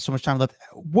only had so much time left.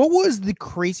 What was the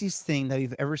craziest thing that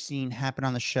you've ever seen happen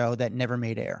on the show that never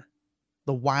made air?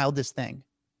 The wildest thing.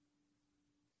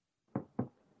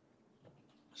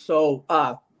 So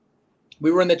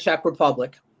we were in the Czech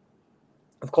Republic.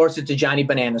 Of course, it's a Johnny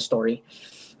Banana story.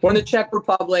 We're in the Czech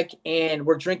Republic and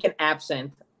we're drinking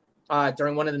absinthe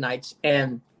during one of the nights,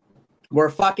 and we're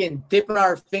fucking dipping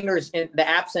our fingers in the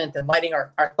absinthe and lighting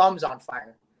our thumbs on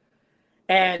fire.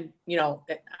 And,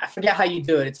 I forget how you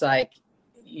do it. It's like,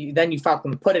 then you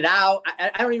fucking put it out. I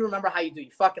don't even remember how you do it.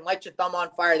 You fucking light your thumb on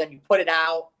fire, then you put it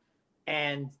out,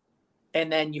 and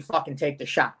then you fucking take the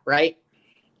shot, right?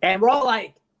 And we're all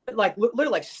like literally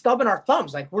like stubbing our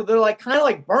thumbs. Like they're like kind of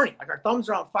like burning. Like our thumbs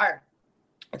are on fire.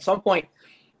 At some point,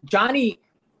 Johnny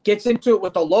gets into it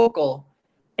with a local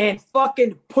and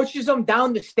fucking pushes him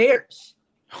down the stairs.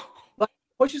 Like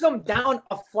pushes him down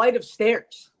a flight of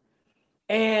stairs.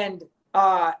 And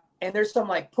there's some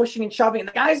like pushing and shoving. And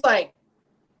the guy's like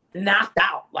knocked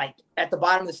out, like at the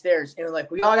bottom of the stairs. And like,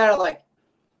 we all gotta like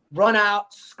run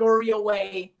out, scurry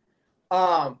away.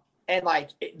 And like,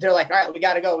 they're like, all right, we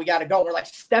gotta go. We're like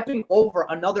stepping over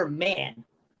another man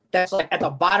that's like at the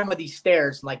bottom of these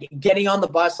stairs, like getting on the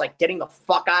bus, like getting the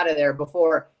fuck out of there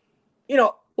before,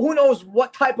 who knows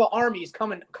what type of army is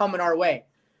coming our way.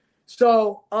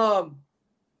 So,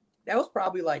 that was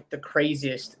probably like the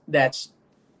craziest that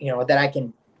I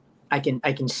can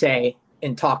say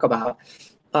and talk about,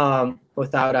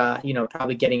 without,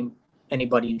 probably getting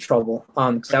anybody in trouble.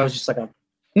 Cause that was just like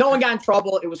no one got in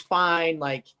trouble. It was fine.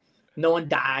 Like no one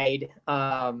died.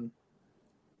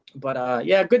 But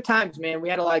yeah, good times, man. We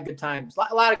had a lot of good times,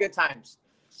 a lot of good times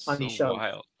on these shows.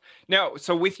 Wild. Now,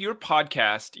 so with your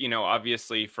podcast,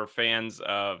 obviously for fans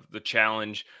of the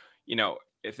challenge,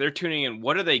 if they're tuning in,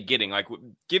 what are they getting? Like,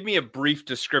 give me a brief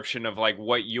description of like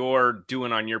what you're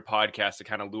doing on your podcast to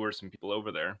kind of lure some people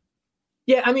over there.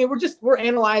 Yeah, I mean, we're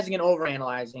analyzing and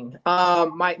overanalyzing.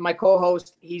 My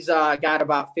co-host, he's got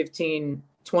about 15,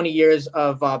 20 years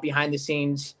of behind the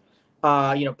scenes,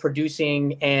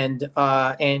 producing and he's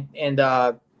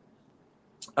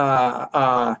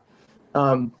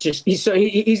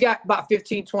got about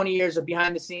 15, 20 years of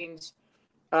behind the scenes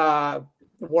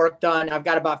work done. I've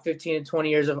got about 15 and 20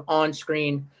 years of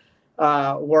on-screen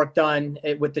work done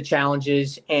with the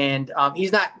challenges. And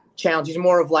he's not challenge. He's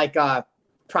more of like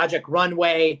Project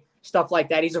Runway, stuff like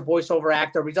that. He's a voiceover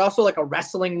actor, but he's also like a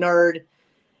wrestling nerd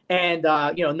and,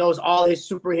 knows all his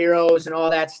superheroes and all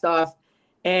that stuff.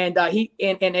 And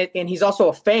he's also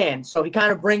a fan. So he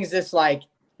kind of brings this like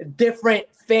different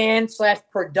fan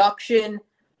 / production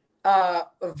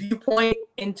viewpoint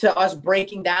into us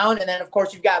breaking down. And then of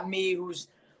course you've got me who's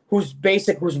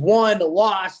won,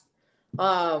 lost,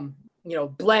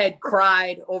 bled,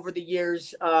 cried over the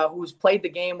years, who's played the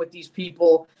game with these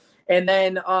people. And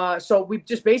then so we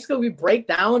just basically break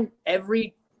down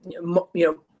every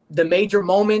the major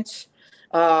moments,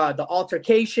 the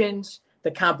altercations,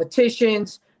 the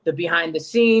competitions, the behind the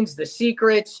scenes, the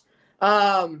secrets,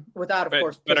 without of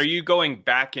course. But are you going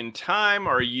back in time?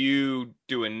 Or are you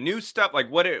doing new stuff? Like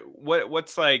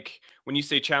what's like when you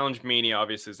say Challenge Mania,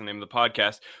 obviously is the name of the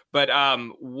podcast, but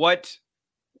what,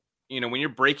 when you're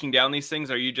breaking down these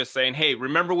things, are you just saying, hey,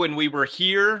 remember when we were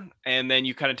here? And then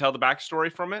you kind of tell the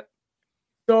backstory from it?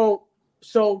 So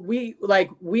we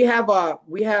have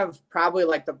probably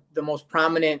like the most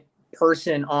prominent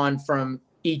person on from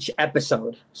each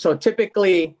episode. So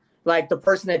typically like the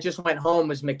person that just went home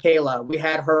was Michaela. We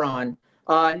had her on.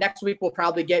 Next week we'll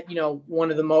probably get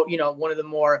one of the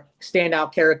more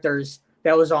standout characters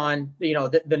that was on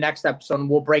the next episode, and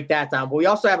we'll break that down. But we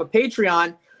also have a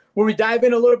Patreon where we dive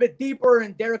in a little bit deeper,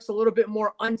 and Derrick's a little bit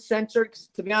more uncensored. 'Cause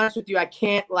to be honest with you, I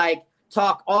can't like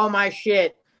talk all my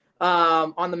shit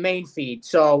on the main feed.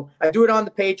 So I do it on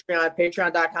the Patreon,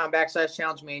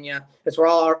 patreon.com/challengemania. That's where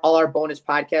all our bonus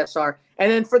podcasts are.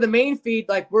 And then for the main feed,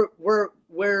 like we're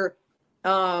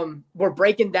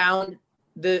breaking down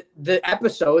the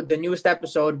episode, the newest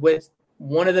episode, with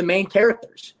one of the main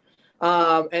characters.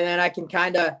 And then I can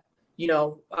kind of,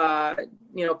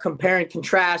 compare and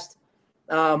contrast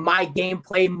my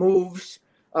gameplay moves,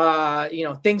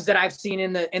 things that I've seen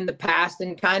in the past,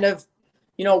 and kind of,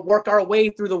 work our way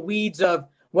through the weeds of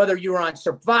whether you were on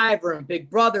Survivor and Big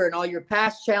Brother and all your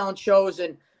past challenge shows.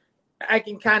 And I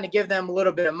can kind of give them a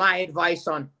little bit of my advice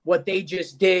on what they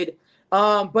just did.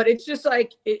 But it's just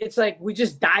like, we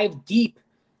just dive deep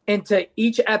into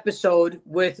each episode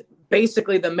with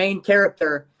basically the main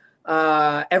character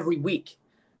every week.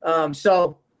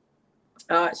 So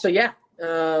yeah.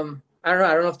 I don't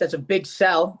know if that's a big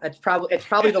sell. It's probably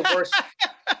the worst.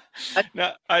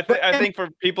 No, I think for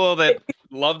people that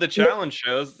love the challenge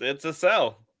shows, it's a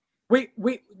sell. We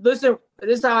listen.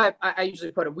 This is how I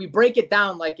usually put it. We break it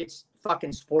down like it's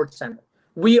fucking Sports Center.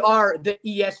 We are the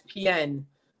ESPN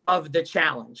of the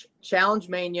challenge. Challenge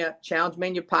Mania,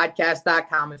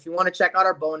 challengemaniapodcast.com. If you want to check out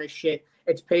our bonus shit,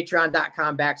 it's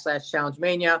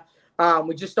patreon.com/challengemania.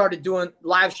 We just started doing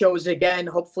live shows again.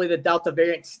 Hopefully the Delta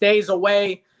variant stays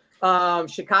away.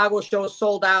 Chicago show is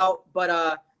sold out,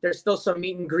 but there's still some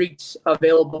meet and greets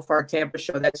available for our Tampa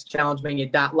show. That's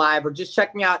challengemania.live, or just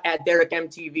check me out at Derrick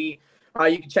MTV.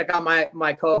 You can check out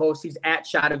my co-host. He's at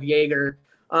Shot of Jaeger.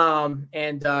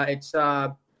 It's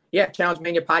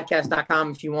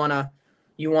challengemaniapodcast.com if you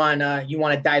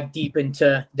wanna dive deep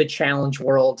into the challenge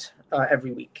world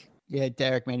every week. Yeah,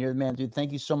 Derrick, man, you're the man, dude.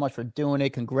 Thank you so much for doing it.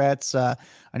 Congrats. I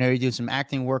know you do some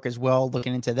acting work as well,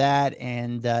 looking into that.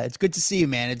 And it's good to see you,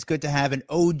 man. It's good to have an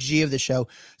OG of the show,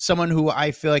 someone who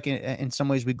I feel like in some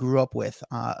ways we grew up with.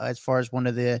 As far as when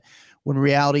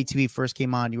reality TV first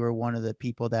came on, you were one of the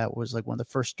people that was like one of the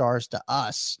first stars to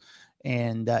us.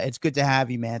 And it's good to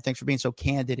have you, man. Thanks for being so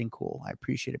candid and cool. I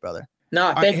appreciate it, brother.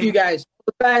 No, thank you guys.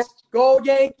 The best. Go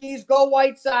Yankees. Go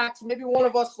White Sox. Maybe one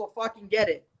of us will fucking get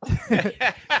it.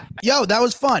 Yo, that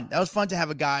was fun. That was fun to have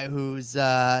a guy who's,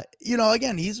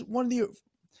 again, he's one of the,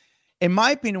 in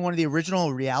my opinion, one of the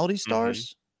original reality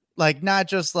stars. Mm-hmm. Like, not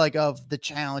just like of the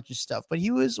challenge and stuff, but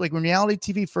he was like, when reality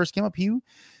TV first came up, he,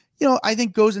 I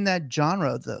think goes in that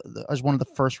genre as one of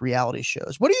the first reality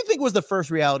shows. What do you think was the first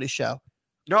reality show?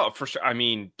 No, for sure. I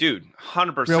mean, dude,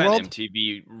 100%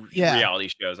 MTV reality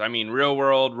shows. I mean, Real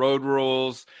World, Road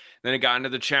Rules. Then it got into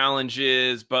the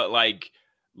challenges, but like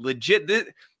legit,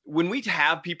 when we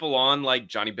have people on like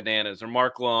Johnny Bananas or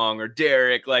Mark Long or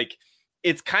Derrick, like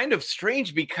it's kind of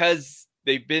strange because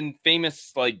they've been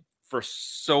famous like for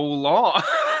so long.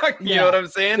 You know what I'm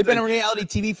saying? They've been on reality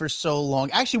TV for so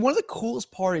long. Actually, one of the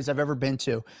coolest parties I've ever been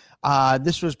to.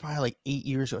 This was probably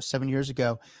like 7 years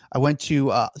ago. I went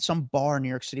to some bar in New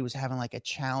York City, was having like a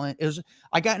challenge.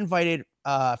 I got invited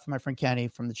from my friend Kenny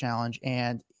from the challenge,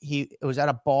 and it was at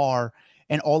a bar,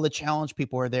 and all the challenge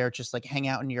people were there just like hang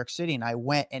out in New York City. And I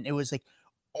went, and it was like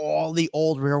all the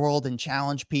old Real World and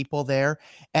challenge people there.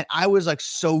 And I was like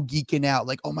so geeking out,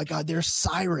 like, oh my God, there's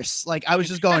Cyrus. Like I was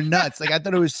just going nuts. Like I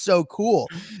thought it was so cool.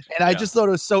 And I just thought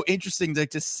it was so interesting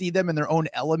to see them in their own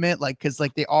element. Like, cause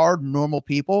like they are normal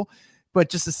people, but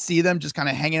just to see them just kind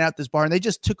of hanging out at this bar, and they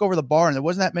just took over the bar, and there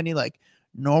wasn't that many like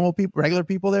normal people, regular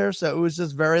people there. So it was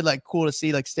just very like cool to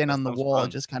see, like stand on the wall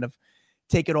and just kind of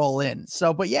take it all in.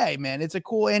 So, but yeah, man, it's a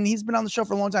cool, and he's been on the show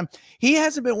for a long time. He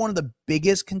hasn't been one of the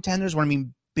biggest contenders. When I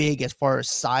mean big as far as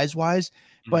size wise,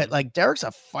 but like Derrick's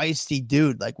a feisty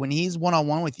dude. Like when he's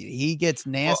one-on-one with you, he gets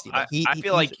nasty. Well, I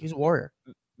feel like he's a warrior.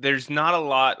 There's not a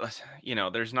lot,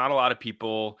 there's not a lot of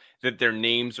people that their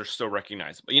names are so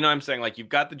recognizable. You know what I'm saying? Like you've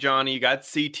got the Johnny, you got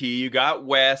CT, you got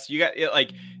Wes, you got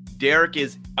like Derrick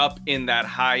is up in that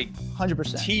high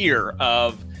 100% tier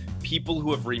of people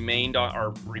who have remained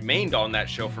on that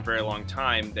show for a very long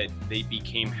time, that they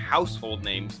became household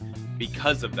names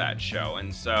because of that show.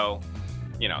 And so,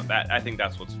 that I think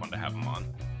that's what's fun to have them on.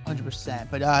 100%.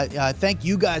 But thank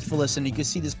you guys for listening. You can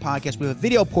see this podcast. We have a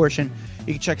video portion.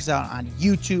 You can check us out on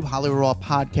YouTube, Hollywood Raw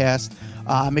Podcast.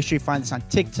 Make sure you find us on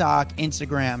TikTok,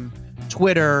 Instagram,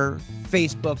 Twitter,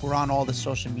 Facebook. We're on all the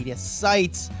social media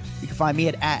sites. You can find me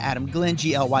at Adam Glynn,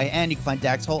 GLYN. You can find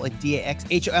Dax Holt at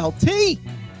DAXHOLT.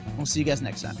 We'll see you guys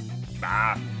next time.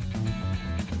 Bye.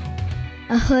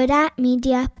 A Huda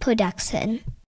Media Production.